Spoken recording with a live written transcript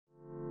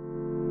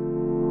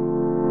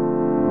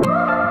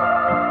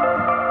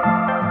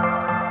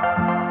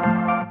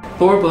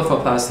Lower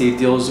blepharoplasty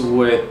deals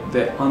with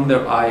the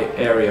under eye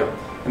area,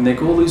 and the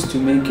goal is to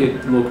make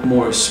it look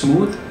more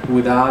smooth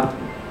without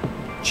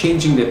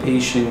changing the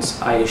patient's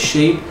eye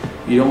shape.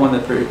 You don't want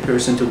the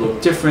person to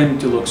look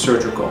different, to look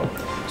surgical.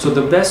 So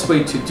the best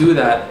way to do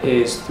that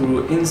is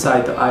through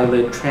inside the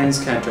eyelid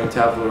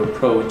transcanthocapsular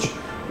approach,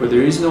 where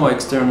there is no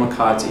external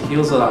cuts. It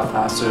heals a lot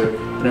faster,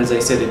 and as I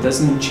said, it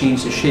doesn't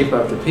change the shape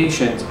of the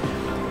patient,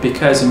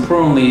 because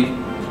importantly,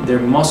 their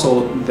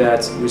muscle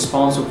that's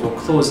responsible for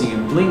closing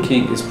and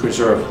blinking is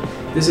preserved.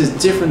 This is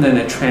different than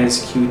a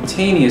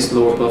transcutaneous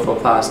lower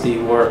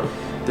blepharoplasty, where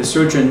the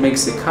surgeon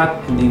makes the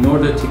cut, and in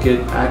order to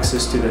get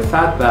access to the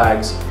fat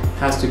bags,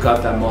 has to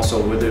gut that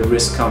muscle where the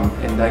risk comes,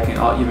 and that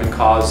can even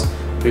cause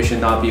the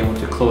patient not be able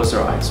to close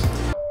their eyes.